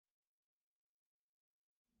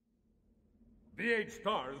The 8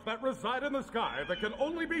 stars that reside in the sky that can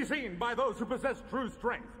only be seen by those who possess true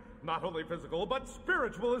strength. Not only physical, but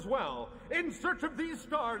spiritual as well. In search of these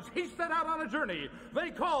stars, he set out on a journey. They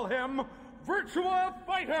call him Virtua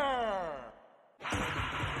Fighter!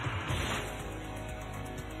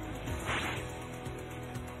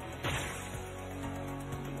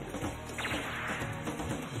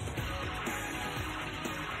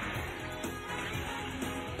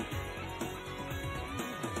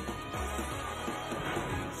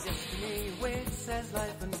 As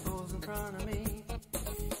life unfolds in front of me,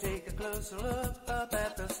 take a closer look up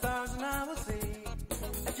at the stars and I will see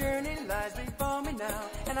a journey lies before me now,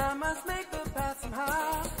 and I must make the path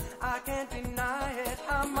somehow. I can't deny it,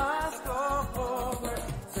 I must go forward,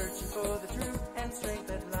 searching for the truth and strength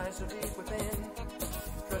that lies so deep within,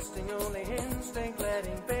 trusting only instinct,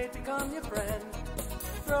 letting fate become your friend.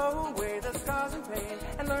 Throw away the scars and pain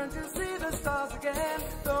and learn to see the stars again.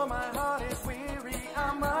 Though my heart is weary,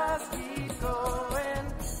 I must keep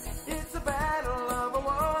going. It's a battle of a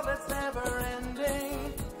war that's never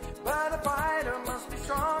ending, but a fighter must be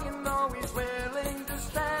strong and always willing to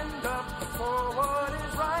stand up for what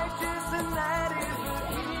is righteous, and that is the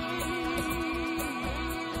key.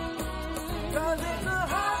 'Cause it's a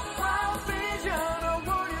hot, wild vision, a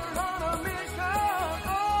warrior on a mission,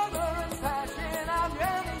 honor and passion, I'm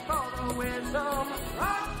yearning for the wisdom.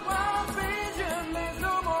 Hot, wild vision, there's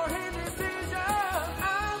no more indecision.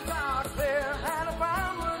 I'm not clear and I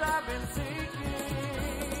found what I've been seeking.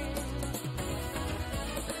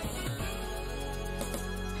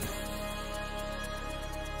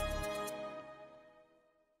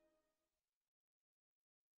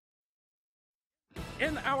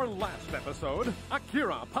 In our last episode,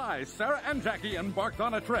 Akira, Pai, Sarah, and Jacky embarked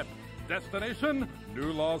on a trip. Destination,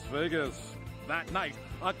 New Las Vegas. That night,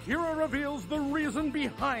 Akira reveals the reason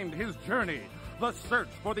behind his journey. The search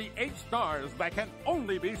for the 8 stars that can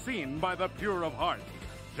only be seen by the pure of heart.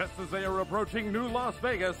 Just as they are approaching New Las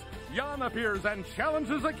Vegas, Jan appears and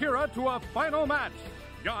challenges Akira to a final match.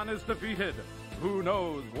 Jan is defeated. Who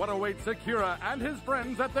knows what awaits Akira and his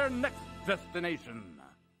friends at their next destination?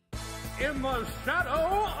 In the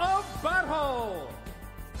shadow of battle!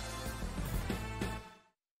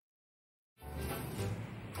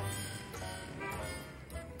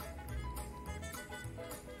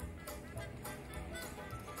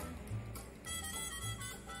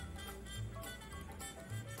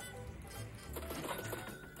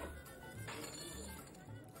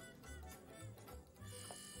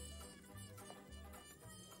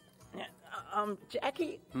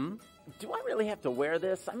 Jacky? Do I really have to wear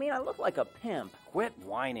this? I mean, I look like a pimp. Quit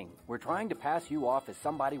whining. We're trying to pass you off as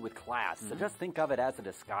somebody with class, so just think of it as a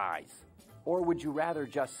disguise. Or would you rather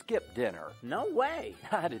just skip dinner? No way.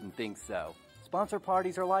 I didn't think so. Sponsor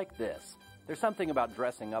parties are like this. There's something about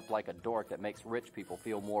dressing up like a dork that makes rich people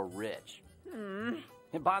feel more rich.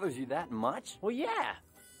 It bothers you that much? Well, yeah.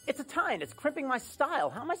 It's a tie and it's crimping my style.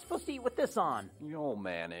 How am I supposed to eat with this on? You'll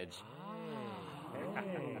manage.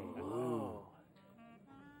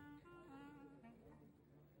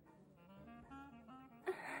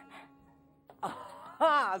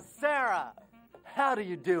 Ah, Sarah! How do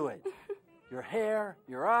you do it? Your hair,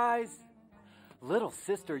 your eyes. Little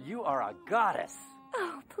sister, you are a goddess.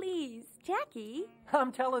 Oh, please, Jacky.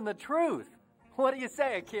 I'm telling the truth. What do you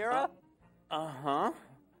say, Akira? Uh-huh.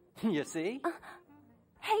 You see?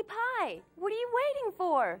 Hey, Pai, what are you waiting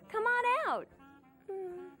for? Come on out.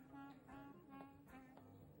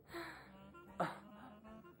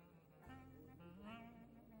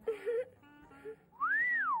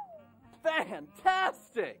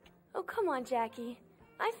 Fantastic! Oh, come on, Jacky.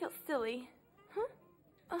 I feel silly.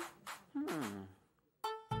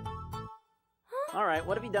 All right,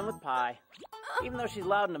 what have you done with Pai? Even though she's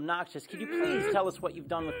loud and obnoxious, could you please tell us what you've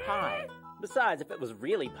done with Pai? Besides, if it was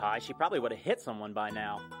really Pai, she probably would have hit someone by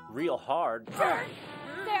now. Real hard. Sarah,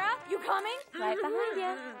 you coming? Right behind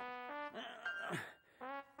you.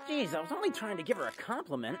 Jeez, I was only trying to give her a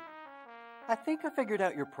compliment. I think I figured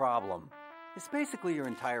out your problem. It's basically your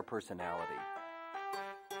entire personality.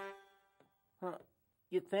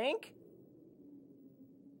 You think?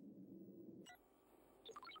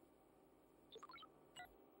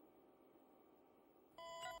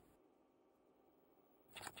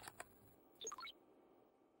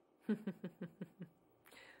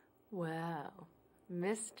 Wow,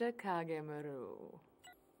 Mr. Kagemaru.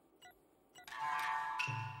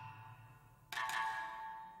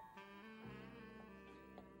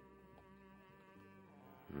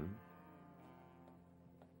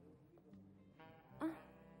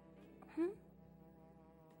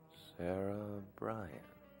 Sarah Bryant.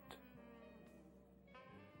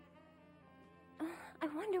 I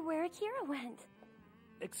wonder where Akira went.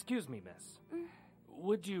 Excuse me, miss.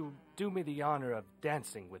 Would you do me the honor of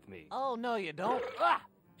dancing with me? Oh, no, you don't.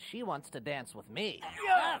 She wants to dance with me.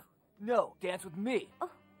 No, dance with me.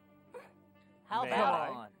 How May about I?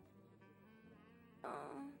 on?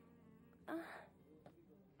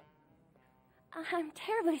 I'm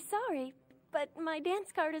terribly sorry, but my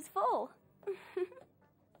dance card is full.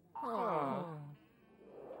 All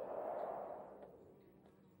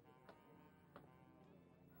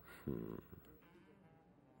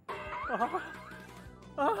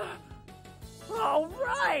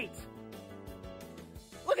right!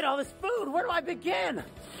 Look at all this food. Where do I begin?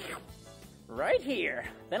 Right here.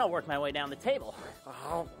 Then I'll work my way down the table.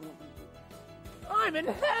 Oh, I'm in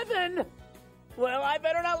heaven! Well, I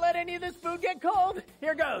better not let any of this food get cold.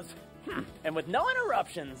 Here goes. And with no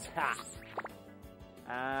interruptions.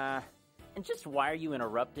 And just why are you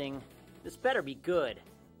interrupting? This better be good.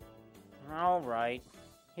 All right.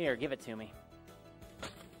 Here, give it to me.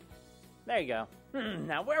 There you go.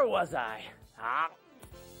 Now, where was I?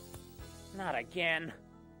 Not again.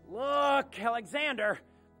 Look, Alexander.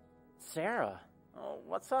 Sarah. Oh,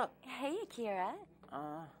 what's up? Hey, Akira.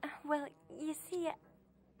 Well, you see,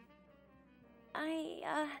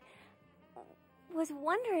 I was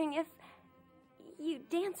wondering if you'd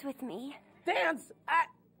dance with me. Dance? I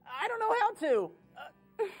don't know how to.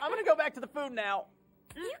 I'm gonna go back to the food now.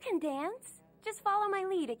 You can dance. Just follow my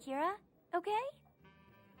lead, Akira. Okay?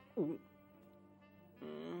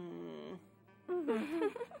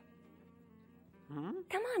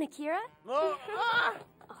 Come on, Akira.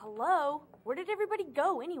 Hello? Where did everybody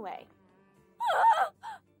go anyway?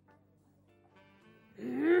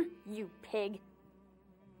 You pig.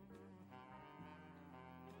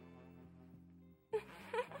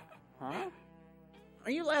 Huh?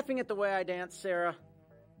 Are you laughing at the way I dance, Sarah?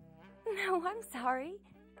 No, I'm sorry.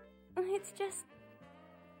 It's just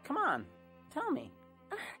Come on, tell me.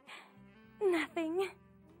 nothing.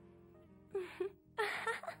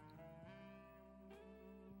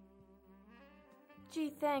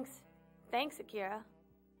 Gee, thanks. Thanks, Akira.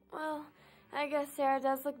 Well, I guess Sarah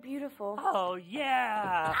does look beautiful. Oh,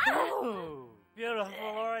 yeah! Ooh, beautiful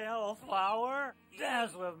oriental flower.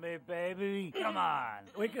 Dance with me, baby. Come on.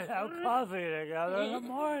 We could have coffee together in the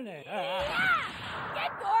morning.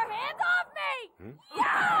 Get your hands off me!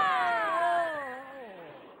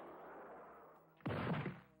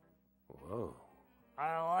 Whoa.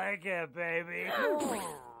 I like it, baby.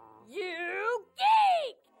 You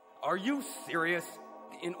geek! Are you serious?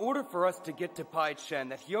 In order for us to get to Pai Chan,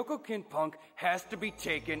 that Hyokokin punk has to be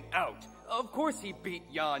taken out. Of course he beat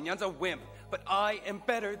Yan. Yan's a wimp, but I am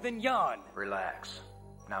better than Yan. Relax.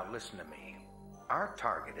 Now listen to me. Our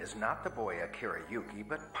target is not the boy Akira Yuki,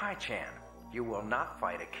 but Pai Chan. You will not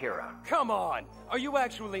fight Akira. Come on! Are you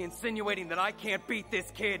actually insinuating that I can't beat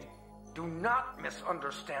this kid? Do not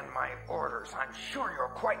misunderstand my orders. I'm sure you're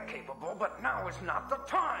quite capable, but now is not the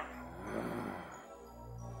time.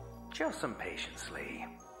 Show some patience, Lee.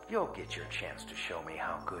 You'll get your chance to show me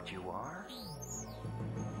how good you are.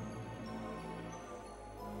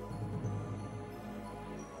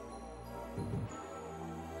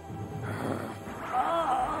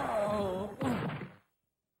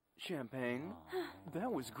 Champagne,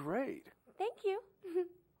 that was great. Thank you.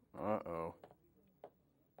 Uh-oh.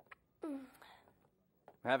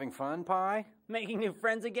 Having fun, Pai? Making new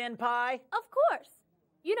friends again, Pai? Of course.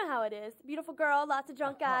 You know how it is. Beautiful girl, lots of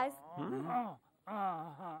drunk guys. I'm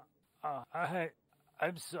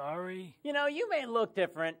sorry. You know, you may look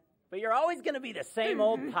different, but you're always gonna be the same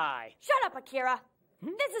old Pai. Shut up, Akira.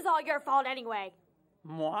 This is all your fault anyway.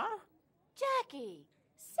 Moi? Jacky,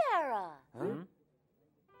 Sarah.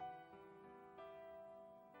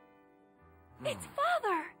 It's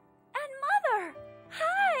father and mother.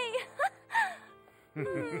 Hi.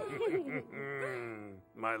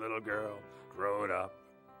 My little girl, grown up.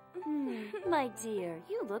 My dear,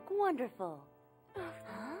 you look wonderful.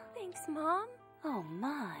 Thanks, Mom. Oh,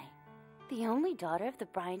 my. The only daughter of the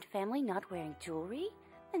Bryant family not wearing jewelry?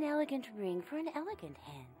 An elegant ring for an elegant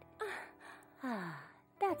hand.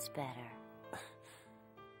 That's better.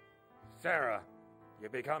 Sarah, you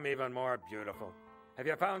become even more beautiful. Have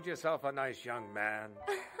you found yourself a nice young man?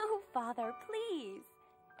 Oh, Father, please.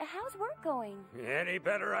 How's work going? Any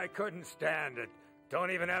better, I couldn't stand it.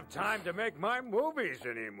 Don't even have time to make my movies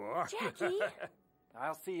anymore. Jacky?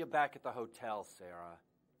 I'll see you back at the hotel, Sarah.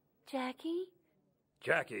 Jacky?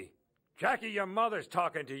 Jacky, your mother's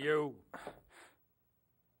talking to you.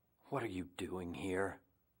 What are you doing here?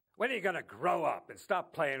 When are you gonna grow up and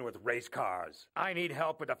stop playing with race cars? I need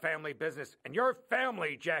help with the family business, and your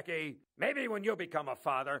family, Jacky. Maybe when you become a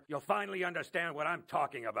father, you'll finally understand what I'm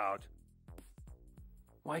talking about.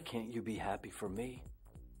 Why can't you be happy for me?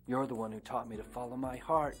 You're the one who taught me to follow my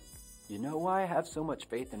heart. You know why I have so much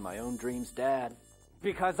faith in my own dreams, Dad?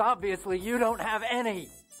 Because obviously you don't have any.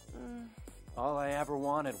 All I ever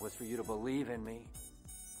wanted was for you to believe in me.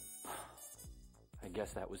 I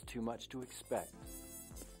guess that was too much to expect.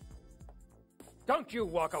 Don't you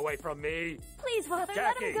walk away from me! Please, Father,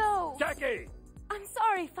 Jacky! let him go! Jacky! I'm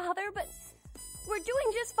sorry, Father, but we're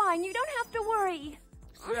doing just fine. You don't have to worry.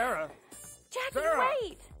 Sarah! Jacky, Sarah!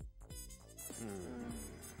 wait!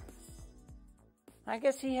 I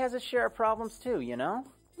guess he has his share of problems too, you know?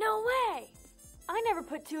 No way! I never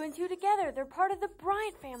put two and two together. They're part of the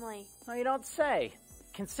Bryant family. No, you don't say.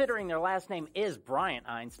 Considering their last name is Bryant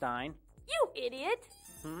Einstein. You idiot!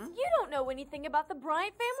 You don't know anything about the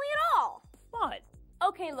Bryant family at all. What?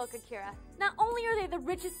 Okay, look, Akira. Not only are they the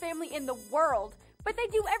richest family in the world, but they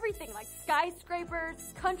do everything like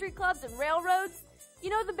skyscrapers, country clubs, and railroads. You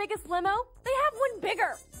know the biggest limo? They have one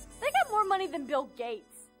bigger. They got more money than Bill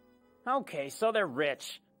Gates. Okay, so they're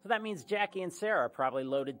rich. So that means Jacky and Sarah are probably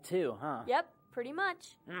loaded too, huh? Yep, pretty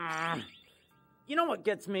much. You know what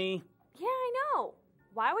gets me? Yeah, I know.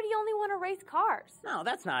 Why would he only want to race cars? No,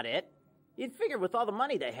 that's not it. You'd figure with all the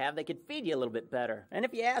money they have, they could feed you a little bit better. And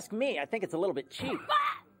if you ask me, I think it's a little bit cheap.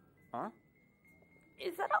 Huh?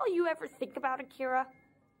 Is that all you ever think about, Akira?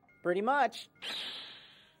 Pretty much.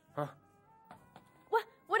 Huh?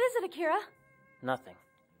 What is it, Akira? Nothing.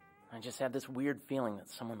 I just had this weird feeling that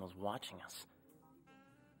someone was watching us.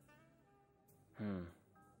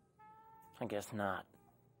 I guess not.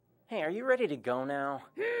 Hey, are you ready to go now?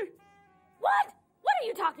 What? What are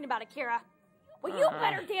you talking about, Akira? Well, you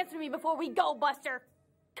better dance with me before we go, Buster.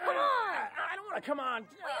 Come on! I don't want to come on.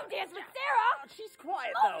 Will you dance with Sarah? She's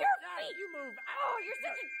quiet, Move though. your feet! You move. Oh, you're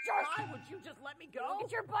such a jerk! Why would you just let me go? Get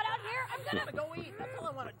your butt out here. I'm gonna go eat. That's all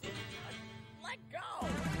I want to do. Let go.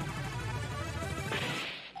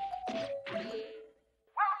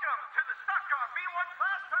 Welcome to the Stock Car B1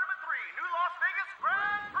 Class Tournament 3, New Las Vegas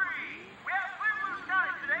Grand Prix. We have clear blue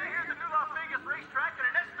skies today here at the New Las Vegas racetrack and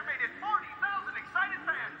an estimated 40,000 excited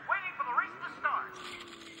fans waiting for the race to start.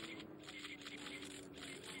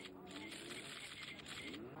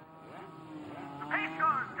 The pace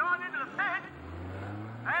car's gone into the pit,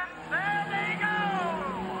 and there they go!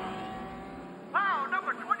 Wow,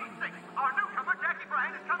 number 26, our newcomer Jacky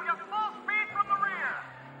Bryant is coming up full speed from the rear.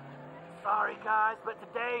 Sorry, guys, but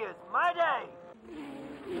today is my day.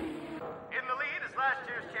 In the lead is last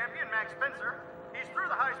year's champion, Max Spencer. He's through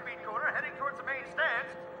the high-speed corner, heading towards the main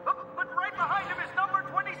stands. But right behind him is number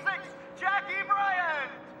 26, Jacky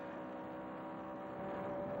Bryant.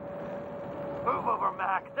 Move over,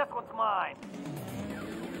 Mac. This one's mine.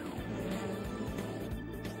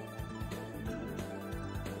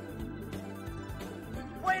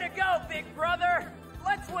 Way to go, big brother!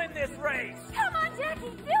 Let's win this race! Come on, Jacky,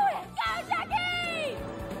 do it! Go, Jacky!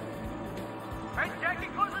 And Jacky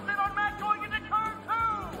closes in on Matt going into turn 2.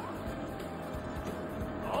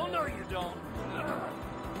 Oh, no, you don't.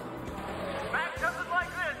 Matt doesn't like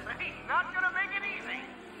this, but he's not going to make it easy.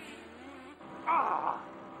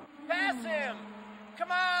 Pass him!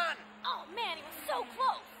 Come on! Oh, man, he was so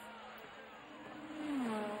close.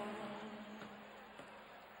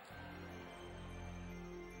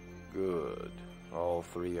 Good. All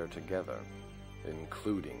three are together,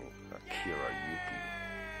 including Akira Yuki.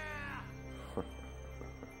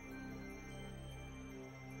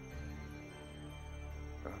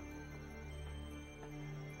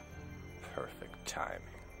 Perfect timing.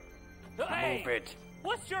 Hey! Move it.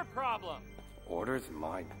 What's your problem? Orders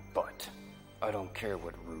my butt. I don't care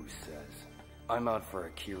what Ruse says. I'm out for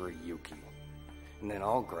Akira Yuki. And then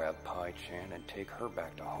I'll grab Pai Chan and take her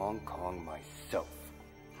back to Hong Kong myself.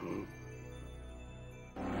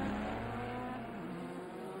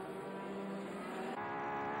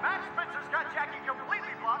 Max Spencer's got Jacky completely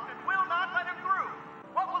blocked and will not let him through.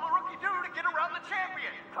 What will the rookie do to get around the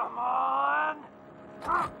champion? Come on!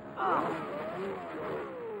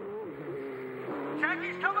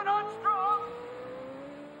 Jacky's coming on strong.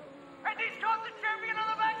 And he's caught the champion on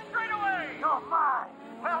the back straightaway. You're mine!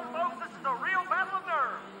 Well, folks, this is a real battle of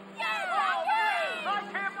nerves. I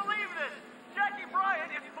can't believe this. Jacky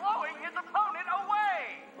Bryant is blowing his opponent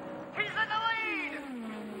away. He's in the lead.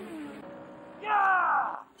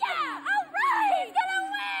 Yeah! Yeah, all right! He's gonna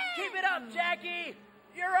win! Keep it up, Jacky!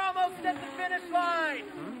 You're almost at the finish line!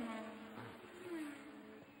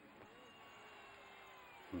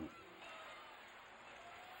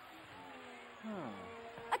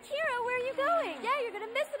 Akira, where are you going? Yeah, you're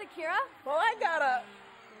gonna miss it, Akira. Well, I gotta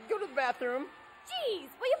go to the bathroom. Jeez,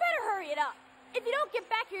 well, you better hurry it up. If you don't get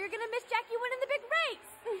back here, you're gonna miss Jacky winning the big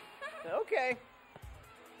race. Okay.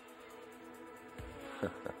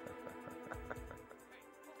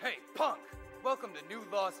 Hey, punk! Welcome to New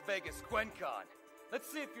Las Vegas GwenCon.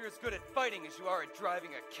 Let's see if you're as good at fighting as you are at driving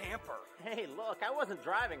a camper. Hey, look, I wasn't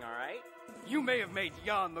driving, all right? You may have made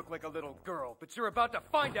Jan look like a little girl, but you're about to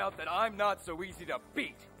find out that I'm not so easy to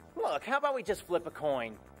beat. Look, how about we just flip a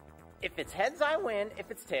coin? If it's heads, I win. If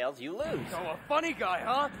it's tails, you lose. So a funny guy,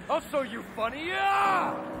 huh? I'll show you funny.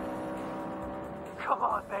 Yeah! Come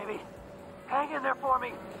on, baby. Hang in there for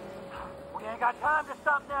me. We ain't got time to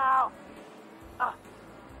stop now.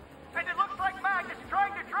 And it looks like Mac is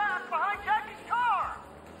trying to draft behind Jacky's car!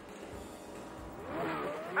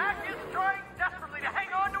 Mac is trying desperately to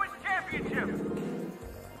hang on to his championship!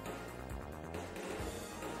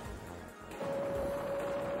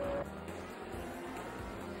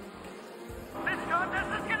 This contest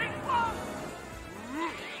is getting close!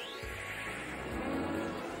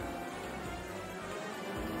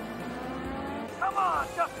 Come on,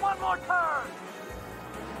 just one more turn.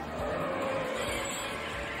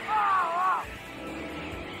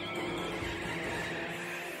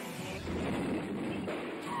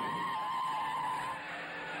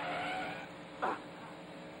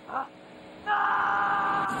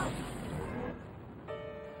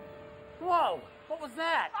 Whoa, what was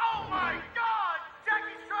that? Oh my God!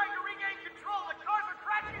 Jackie's trying to regain control. The cars are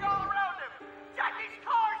crashing all around him. Jackie's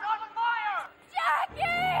car's on fire!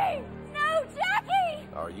 Jackie! No, Jackie!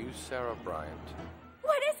 Are you Sarah Bryant?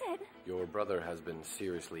 What is it? Your brother has been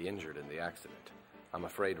seriously injured in the accident. I'm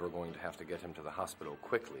afraid we're going to have to get him to the hospital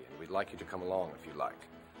quickly, and we'd like you to come along if you like.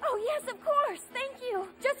 Oh, yes, of course. Thank you.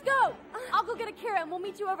 Just go. I'll go get Akira and we'll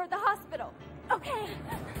meet you over at the hospital. Okay.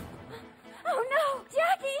 Oh, no.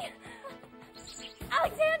 Jackie!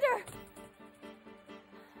 Alexander!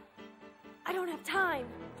 I don't have time.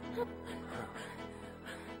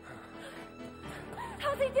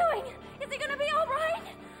 How's he doing? Is he gonna be all right?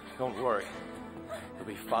 Don't worry. He'll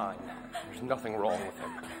be fine. There's nothing wrong with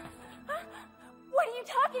him. What are you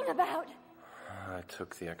talking about? I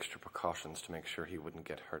took the extra precautions to make sure he wouldn't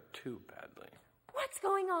get hurt too badly. What's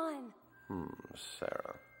going on?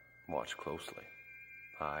 Sarah, watch closely.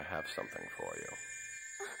 I have something for you.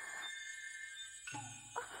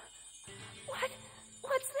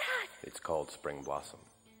 What's that? It's called Spring Blossom.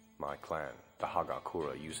 My clan, the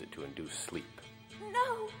Hagakura, use it to induce sleep.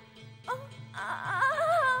 No.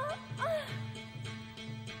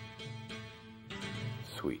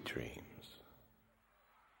 Sweet dreams.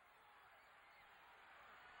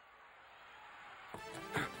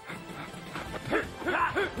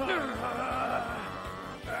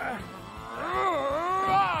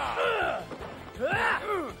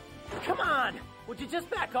 Come on! Would you just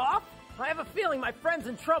back off? I have a feeling my friend's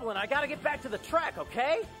in trouble and I gotta get back to the track,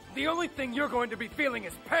 okay? The only thing you're going to be feeling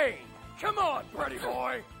is pain. Come on, pretty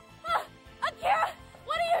boy. Akira!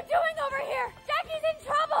 What are you doing over here? Jackie's in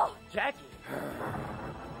trouble! Jackie?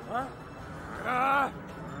 Huh?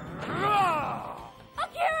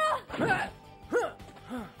 Akira!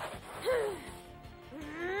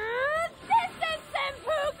 This is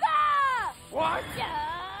Senpuka! What?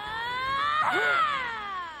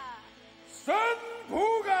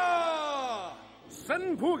 Senpuga!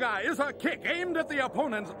 Senpuga is a kick aimed at the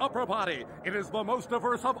opponent's upper body. It is the most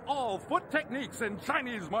diverse of all foot techniques in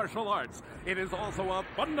Chinese martial arts. It is also a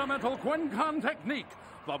fundamental Gwenkan technique.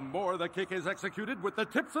 The more the kick is executed with the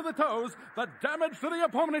tips of the toes, the damage to the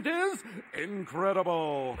opponent is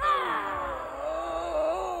incredible.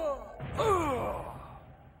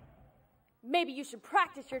 Maybe you should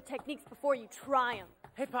practice your techniques before you try them.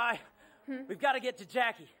 Hey, Pai. We've got to get to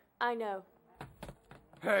Jackie. I know.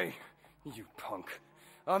 Hey, you punk.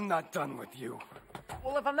 I'm not done with you.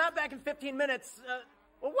 Well, if I'm not back in 15 minutes,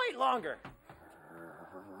 we'll wait longer.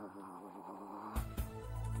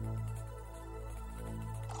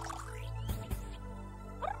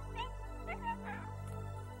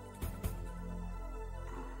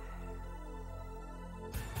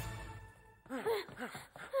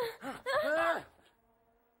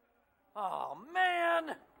 Oh,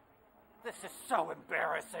 man! This is so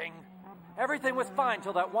embarrassing. Everything was fine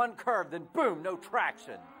till that one curve, then boom, no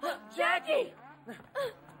traction. Jackie!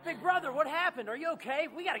 Big brother, what happened? Are you okay?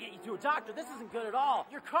 We gotta get you to a doctor. This isn't good at all.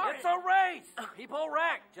 Your car... It's a race! People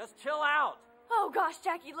wreck. Just chill out. Oh, gosh,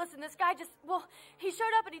 Jackie, listen, this guy he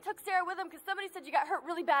showed up and he took Sarah with him because somebody said you got hurt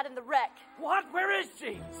really bad in the wreck. What? Where is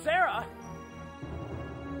she? Sarah?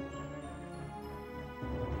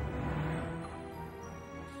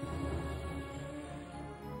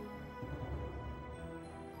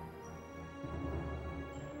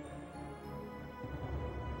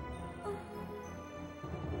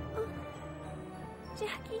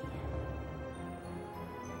 Jackie?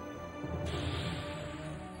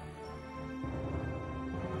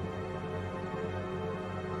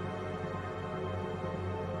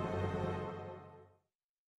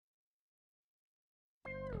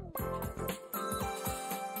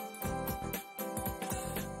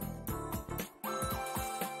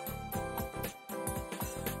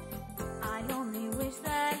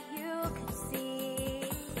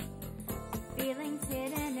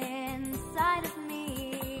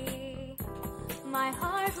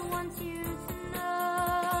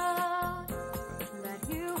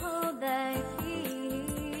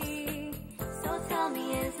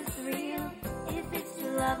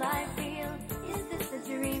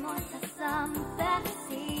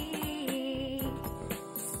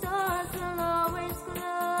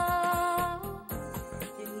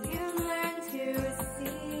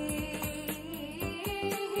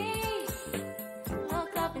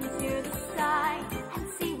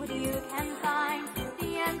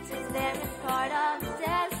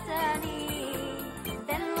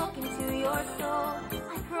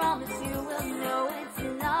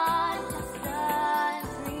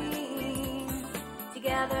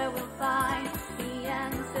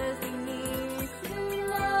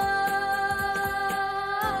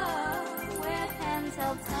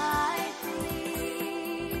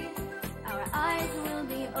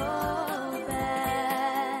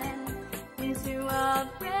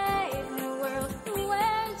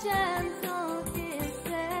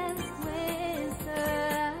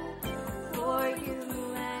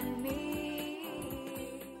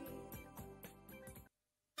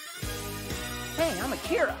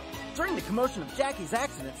 Akira. During the commotion of Jacky's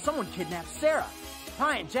accident, someone kidnapped Sarah.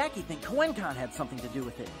 Pai and Jacky think Kagemaru had something to do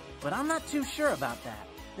with it, but I'm not too sure about that.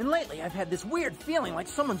 And lately, I've had this weird feeling like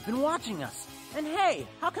someone's been watching us. And hey,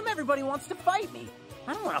 how come everybody wants to fight me?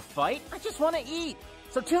 I don't want to fight, I just want to eat.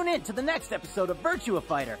 So tune in to the next episode of Virtua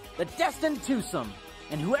Fighter, the Destined Twosome.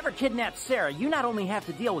 And whoever kidnaps Sarah, you not only have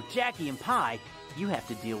to deal with Jacky and Pai, you have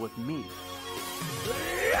to deal with me.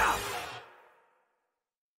 Yeah!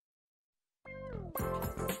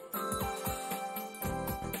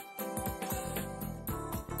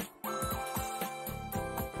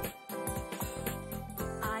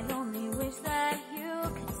 I only wish that you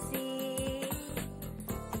could see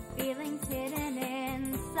the feelings hidden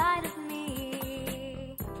inside of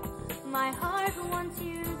me. My heart wants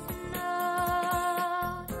you to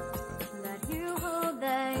know that you hold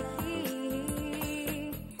the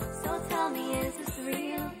key. So tell me, is this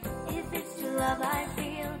real? If it's true love I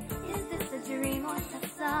feel, is this a dream or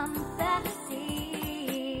just some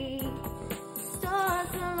fantasy? The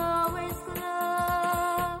stars will always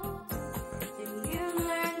glow if you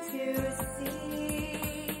learn to see.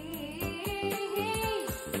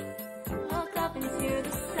 Look up into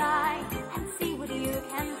the sky and see what you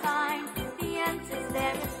can find. The answers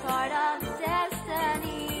there is part of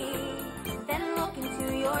destiny. Then look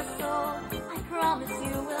into your soul, I promise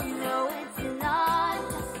you will know